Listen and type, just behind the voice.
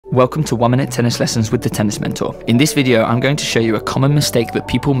Welcome to 1 Minute Tennis Lessons with the Tennis Mentor. In this video, I'm going to show you a common mistake that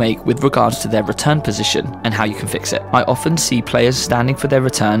people make with regards to their return position and how you can fix it. I often see players standing for their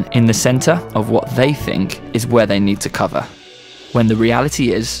return in the center of what they think is where they need to cover, when the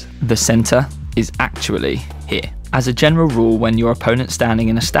reality is the center is actually here. As a general rule, when your opponent's standing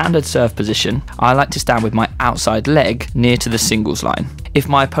in a standard serve position, I like to stand with my outside leg near to the singles line. If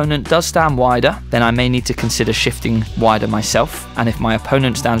my opponent does stand wider, then I may need to consider shifting wider myself, and if my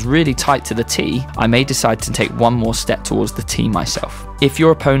opponent stands really tight to the tee, I may decide to take one more step towards the tee myself. If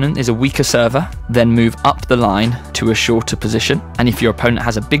your opponent is a weaker server, then move up the line to a shorter position, and if your opponent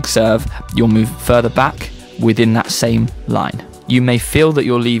has a big serve, you'll move further back within that same line. You may feel that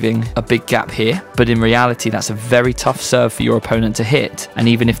you're leaving a big gap here, but in reality that's a very tough serve for your opponent to hit, and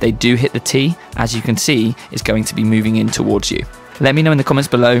even if they do hit the tee, as you can see, it's going to be moving in towards you. Let me know in the comments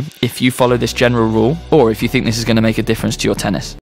below if you follow this general rule, or if you think this is going to make a difference to your tennis.